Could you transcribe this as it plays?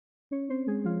Welcome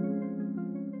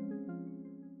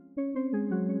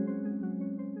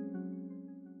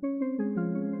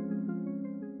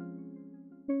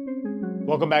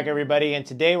back, everybody, and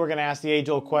today we're going to ask the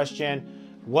age-old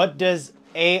question: what does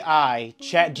AI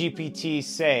ChatGPT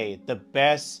say the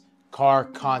best car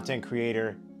content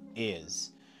creator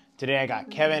is? Today I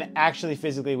got Kevin actually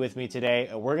physically with me today,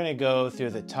 and we're going to go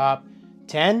through the top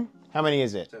 10. How many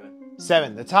is it?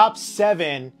 Seven. The top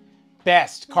 7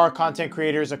 best car content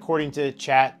creators according to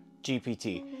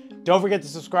ChatGPT. Don't forget to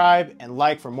subscribe and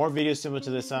like for more videos similar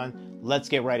to this one. Let's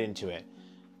get right into it.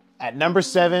 At number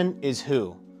 7 is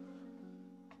who?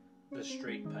 The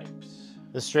Straight Pipes.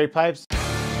 The Straight Pipes?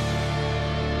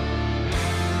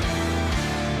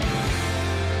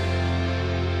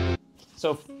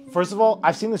 So first of all,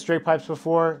 I've seen the Straight Pipes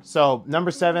before. So number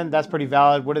 7, that's pretty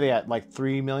valid. What are they at? Like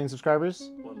 3 million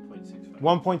subscribers? 1.65.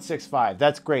 1.65.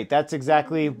 That's great. That's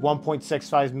exactly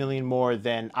 1.65 million more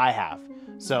than I have.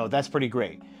 So that's pretty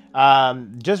great.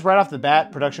 Just right off the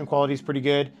bat, production quality is pretty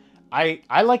good. I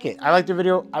like it. I like their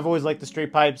video. I've always liked the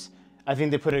Straight Pipes. I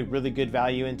think they put a really good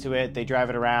value into it. They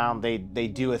drive it around. They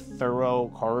do a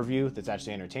thorough car review that's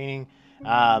actually entertaining.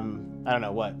 I don't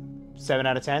know, what, 7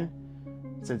 out of 10?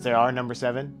 Since they are number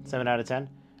 7, 7 out of 10.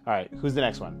 All right, who's the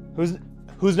next one?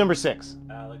 Who's number 6?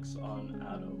 Alex on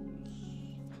Autos.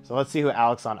 So let's see who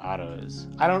Alex on Auto is.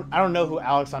 I don't know who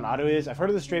Alex on Auto is. I've heard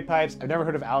of the Straight Pipes. I've never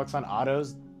heard of Alex on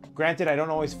Autos. Granted, I don't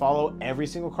always follow every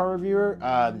single car reviewer.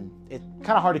 It's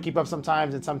kind of hard to keep up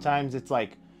sometimes, and sometimes it's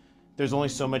like there's only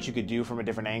so much you could do from a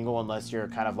different angle unless you're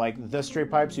kind of like the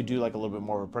Straight Pipes who do like a little bit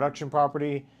more of a production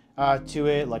property to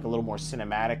it, like a little more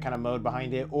cinematic kind of mode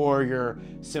behind it, or you're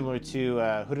similar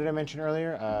to who did I mention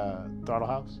earlier? Throttle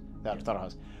House? Throttle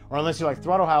House. Or unless you're like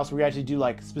Throttle House, where you actually do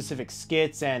like specific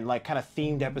skits and like kind of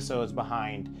themed episodes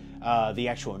behind the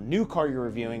actual new car you're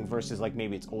reviewing versus like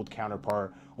maybe its old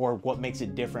counterpart, or what makes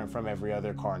it different from every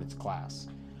other car in its class.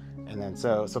 And then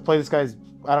so play this guy's,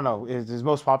 I don't know, is his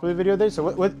most popular video there.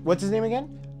 So what's his name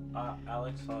again?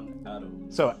 Alex on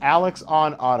Autos. So Alex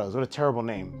on Autos. What a terrible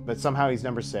name. But somehow he's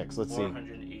number 6. Let's see.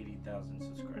 480,000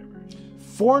 subscribers.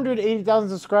 480,000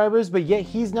 subscribers, but yet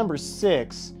he's number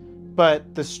 6.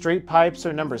 But the Straight Pipes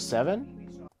are number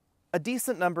 7? A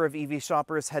decent number of EV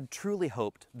shoppers had truly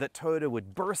hoped that Toyota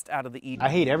would burst out of the EV. I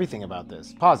hate everything about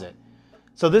this. Pause it.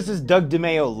 So this is Doug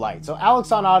DeMayo Lite. So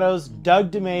Alex on Autos,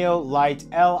 Doug DeMayo Lite,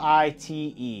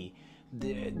 Lite.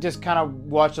 Just kind of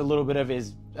watch a little bit of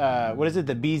his, what is it,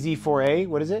 the BZ4A?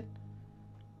 What is it?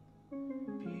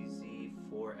 BZ4X.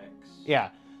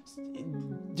 Yeah.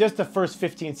 Just the first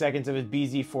 15 seconds of his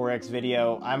BZ4X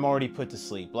video, I'm already put to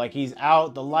sleep. Like, he's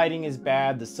out, the lighting is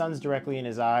bad, the sun's directly in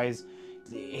his eyes.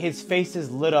 His face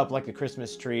is lit up like a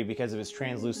Christmas tree because of his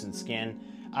translucent skin.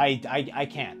 I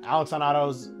can't. Alex on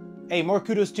Autos, hey, more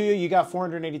kudos to you. You got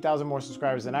 480,000 more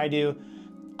subscribers than I do.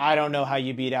 I don't know how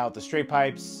you beat out the Straight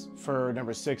Pipes for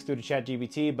number 6 through to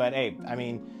ChatGPT, but hey, I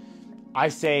mean, I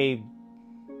say,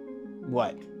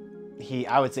 what?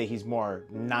 I would say he's more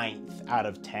 9th out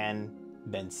of 10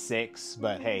 than 6,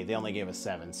 but hey, they only gave us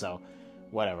 7, so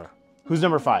whatever. Who's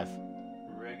number 5?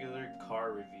 Regular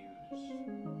car reviews.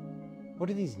 What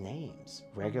are these names?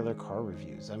 Regular car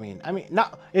reviews. I mean,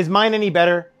 not, is mine any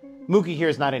better? Mookiehere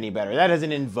is not any better. That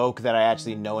doesn't invoke that I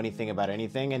actually know anything about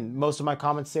anything, and most of my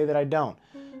comments say that I don't.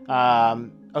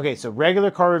 Okay, so regular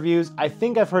car reviews. I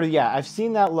think I've heard of, yeah, I've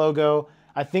seen that logo.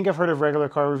 I think I've heard of regular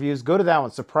car reviews. Go to that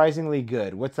one. Surprisingly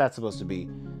good. What's that supposed to be?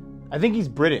 I think he's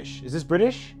British. Is this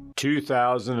British?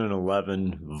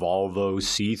 2011 Volvo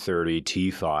C30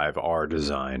 T5 R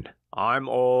design. I'm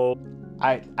old.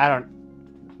 I don't.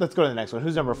 Let's go to the next one.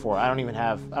 Who's number 4? I don't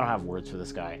have words for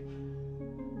this guy.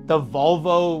 The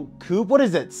Volvo Coupe. What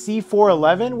is it?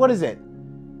 C411. What is it?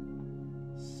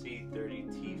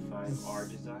 C30 T5R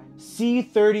design.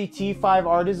 C30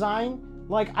 T5R design.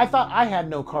 Like, I thought I had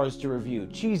no cars to review.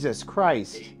 Jesus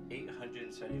Christ.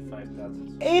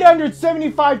 875,000.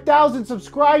 875,000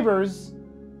 subscribers.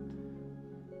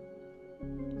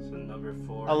 So number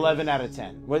 4. 11 out of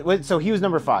 10. So he was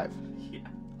number 5. Yeah.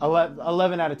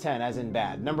 11 out of 10, as in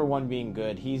bad. Number 1 being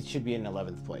good. He should be in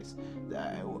 11th place.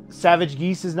 Savage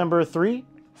Geese is number 3?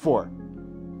 4.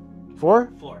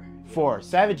 4? 4. 4.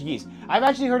 Savage Geese. I've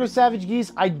actually heard of Savage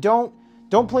Geese. I don't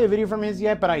play a video from his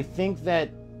yet, but I think that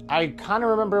I kind of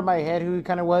remember in my head who he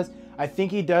kind of was. I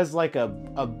think he does like a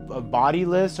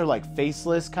bodiless or like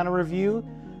faceless kind of review.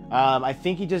 I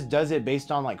think he just does it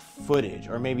based on like footage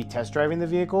or maybe test driving the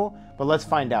vehicle. But let's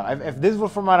find out. If this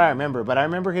was from what I remember, but I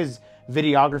remember his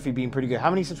videography being pretty good. How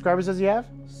many subscribers does he have?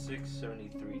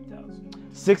 673,000.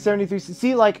 673.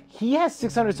 See, like, he has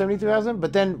 673,000,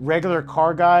 but then regular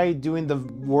car guy doing the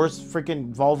worst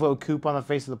freaking Volvo coupe on the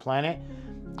face of the planet.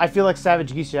 I feel like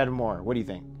Savage Geese should have more. What do you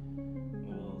think?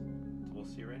 We'll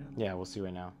see right now. Yeah, we'll see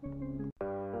right now.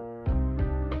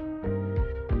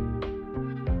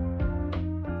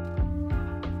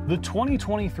 The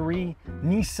 2023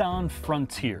 Nissan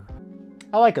Frontier.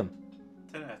 I like him.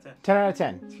 10 out of 10. 10 out of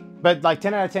 10. But like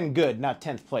 10 out of 10 good, not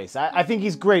 10th place. I think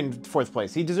he's great in 4th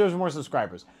place. He deserves more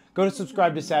subscribers. Go to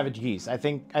subscribe to Savage Geese. I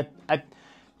think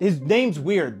his name's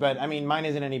weird, but I mean mine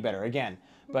isn't any better again.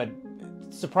 But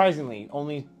surprisingly,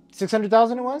 only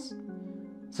 600,000 it was?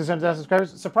 600,000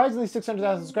 subscribers? Surprisingly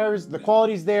 600,000 subscribers. The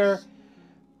quality's there.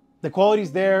 The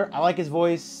quality's there. I like his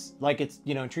voice. Like, it's,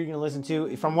 you know, intriguing to listen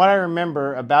to. From what I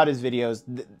remember about his videos,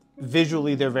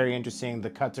 visually they're very interesting.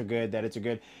 The cuts are good. The edits are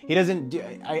good. He doesn't do,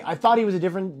 I thought he was a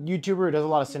different YouTuber who does a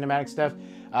lot of cinematic stuff.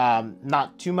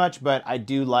 Not too much, but I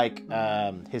do like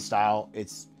his style.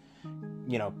 It's,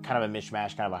 you know, kind of a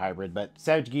mishmash, kind of a hybrid. But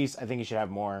Savage Geese, I think he should have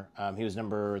more. He was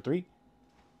number 3.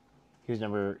 He was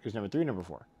number 3, number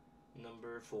 4.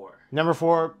 Number 4. Number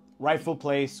 4. Rightful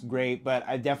place, great, but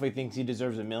I definitely think he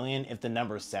deserves $1 million. If the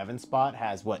number 7 spot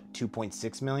has, what,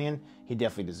 2.6 million, he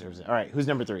definitely deserves it. All right, who's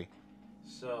number 3?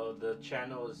 So the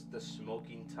channel is The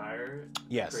Smoking Tire.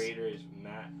 Yes. The creator is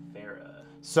Matt Farah.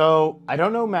 So, I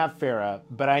don't know Matt Farah,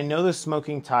 but I know The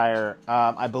Smoking Tire.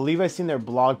 I believe I've seen their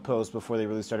blog post before they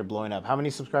really started blowing up. How many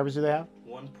subscribers do they have?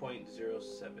 1.07.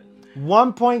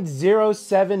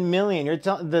 1.07 million. You're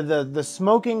telling the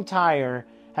Smoking Tire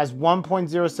has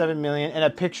 1.07 million and a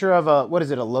picture of a, what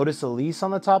is it, a Lotus Elise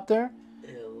on the top there?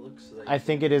 It looks like... I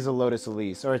think it is a Lotus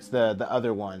Elise, or it's the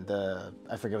other one.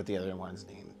 I forget what the other one's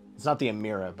name. It's not the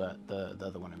Amira, but the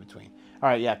other one in between. All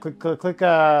right, yeah, click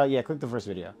the first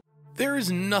video. There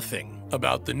is nothing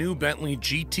about the new Bentley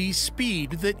GT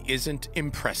Speed that isn't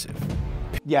impressive.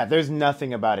 Yeah, there's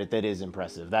nothing about it that is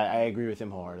impressive. That I agree with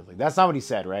him wholeheartedly. That's not what he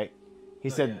said, right? He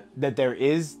said that that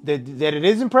it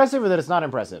is impressive or that it's not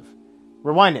impressive.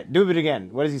 Rewind it. Do it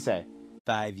again. What does he say?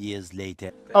 5 years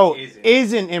later. Oh,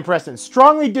 isn't impressive.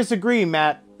 Strongly disagree,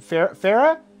 Matt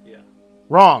Farah? Yeah.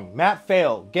 Wrong. Matt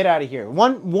failed. Get out of here.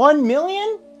 1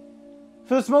 million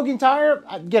for the Smoking Tire?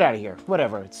 Get out of here.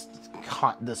 Whatever. It's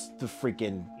the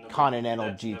freaking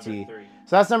Continental GT.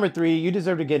 So that's number 3. You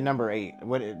deserve to get number 8.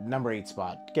 Number 8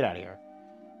 spot. Get out of here.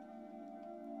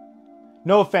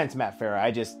 No offense, Matt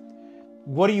Farah.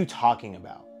 What are you talking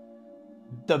about?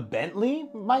 The Bentley,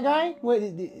 my guy? What,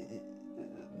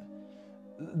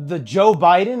 the Joe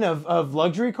Biden of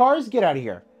luxury cars? Get out of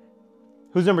here.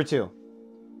 Who's number 2?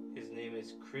 His name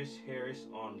is Chris Harris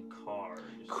on Cars.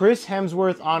 Chris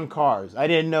Hemsworth on Cars. I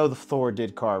didn't know the Thor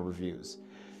did car reviews.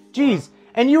 Jeez,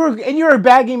 and you were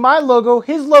bagging my logo.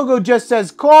 His logo just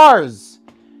says Cars.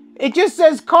 It just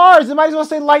says Cars. It might as well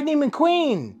say Lightning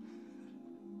McQueen.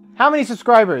 How many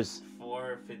subscribers?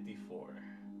 454.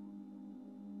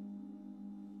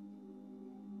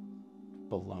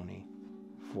 Baloney.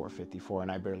 454,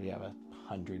 and I barely have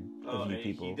 100 of you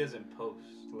people. He doesn't post.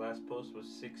 The last post was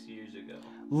 6 years ago.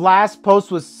 Last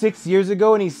post was 6 years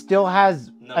ago, and he still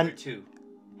has Number 2.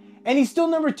 And he's still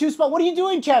number 2 spot. What are you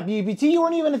doing, ChatGPT? You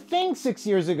weren't even a thing 6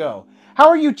 years ago. How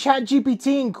are you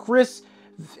ChatGPT and Chris?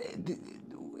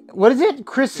 What is it?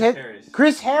 Chris Harris.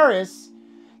 Chris Harris.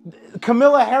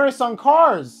 Camilla Harris on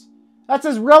Cars. That's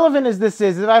as relevant as this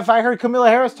is. If I heard Camilla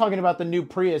Harris talking about the new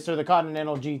Prius or the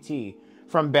Continental GT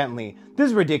from Bentley, this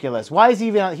is ridiculous. Why is he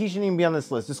even on? He shouldn't even be on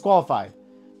this list. Disqualified.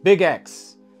 Big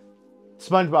X.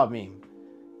 SpongeBob meme.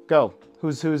 Go.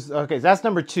 Who's okay? So that's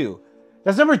number 2.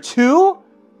 That's number 2.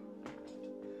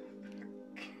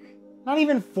 Not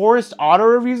even Forrest Auto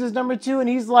Reviews is number 2, and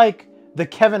he's like the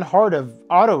Kevin Hart of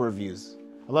auto reviews.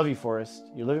 I love you, Forrest.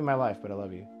 You're living my life, but I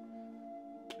love you.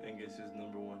 Angus is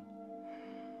number 1.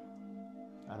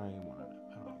 I don't even want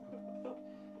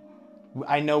to.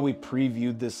 I know we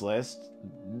previewed this list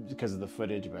because of the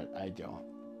footage, but I don't.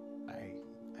 I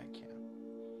can't.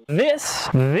 This,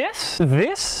 there's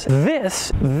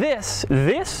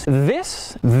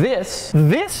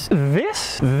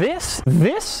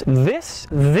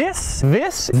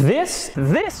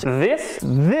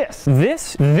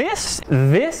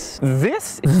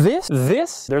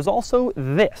also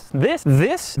this.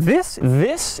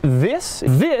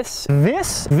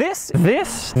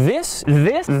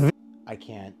 I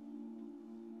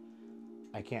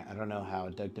can't. I don't know how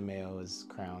Doug DeMeo is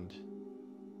crowned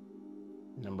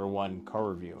number 1 car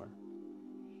reviewer.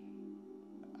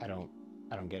 I don't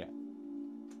get it.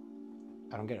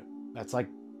 I don't get it. That's like,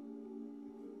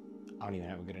 I don't even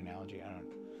have a good analogy.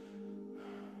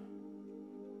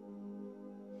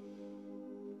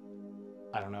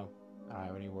 I don't know. I don't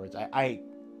have any words.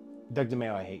 Doug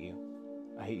DeMeo, I hate you.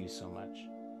 I hate you so much.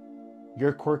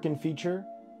 Your quirk and feature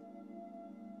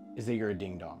is that you're a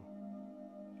ding dong.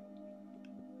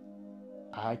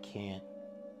 I can't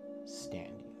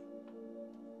stand you.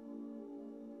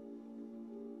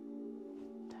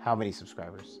 How many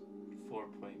subscribers?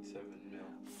 4.7 mil.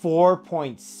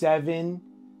 4.7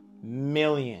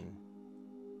 million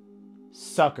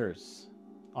suckers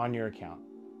on your account.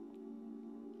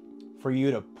 For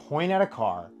you to point at a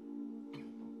car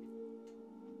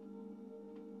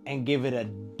and give it a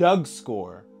Doug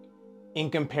score in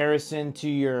comparison to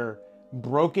your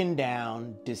broken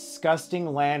down,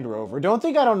 disgusting Land Rover. Don't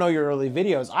think I don't know your early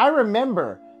videos. I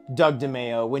remember Doug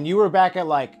DeMeo when you were back at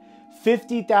like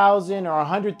 50,000 or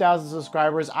 100,000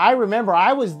 subscribers. I remember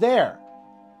I was there.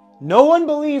 No one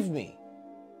believed me.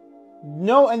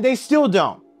 No, and they still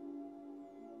don't.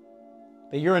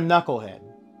 That you're a knucklehead.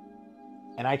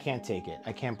 And I can't take it.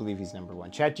 I can't believe he's number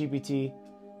one. ChatGPT,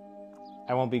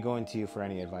 I won't be going to you for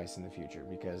any advice in the future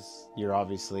because you're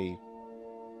obviously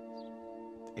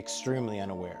extremely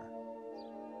unaware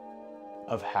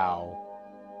of how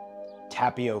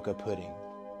tapioca pudding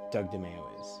Doug DeMeo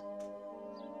is.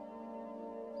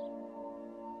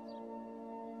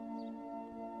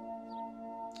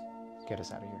 Get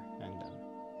us out of here. And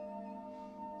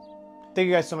thank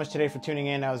you guys so much today for tuning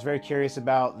in. I was very curious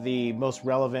about the most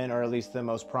relevant, or at least the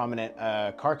most prominent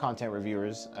car content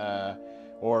reviewers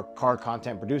or car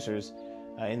content producers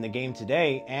in the game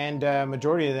today, and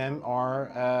majority of them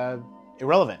are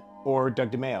irrelevant, or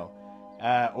Doug DeMeo,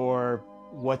 or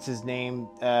what's his name,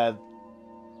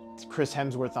 Chris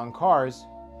Hemsworth on Cars,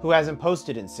 who hasn't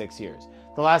posted in 6 years.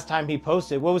 The last time he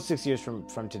posted, what was 6 years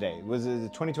from today? Was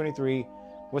it 2023?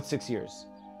 What's 6 years?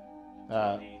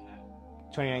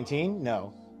 2019?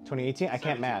 No. 2018? I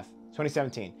can't math.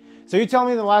 2017. So you're telling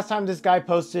me the last time this guy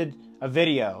posted a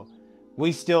video,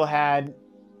 we still had...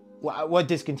 What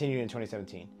discontinued in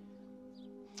 2017?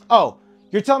 Oh,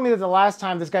 you're telling me that the last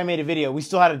time this guy made a video, we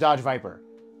still had a Dodge Viper.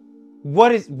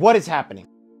 What is happening?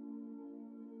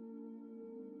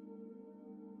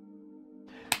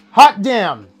 Hot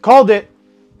damn! Called it.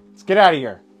 Let's get out of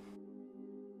here.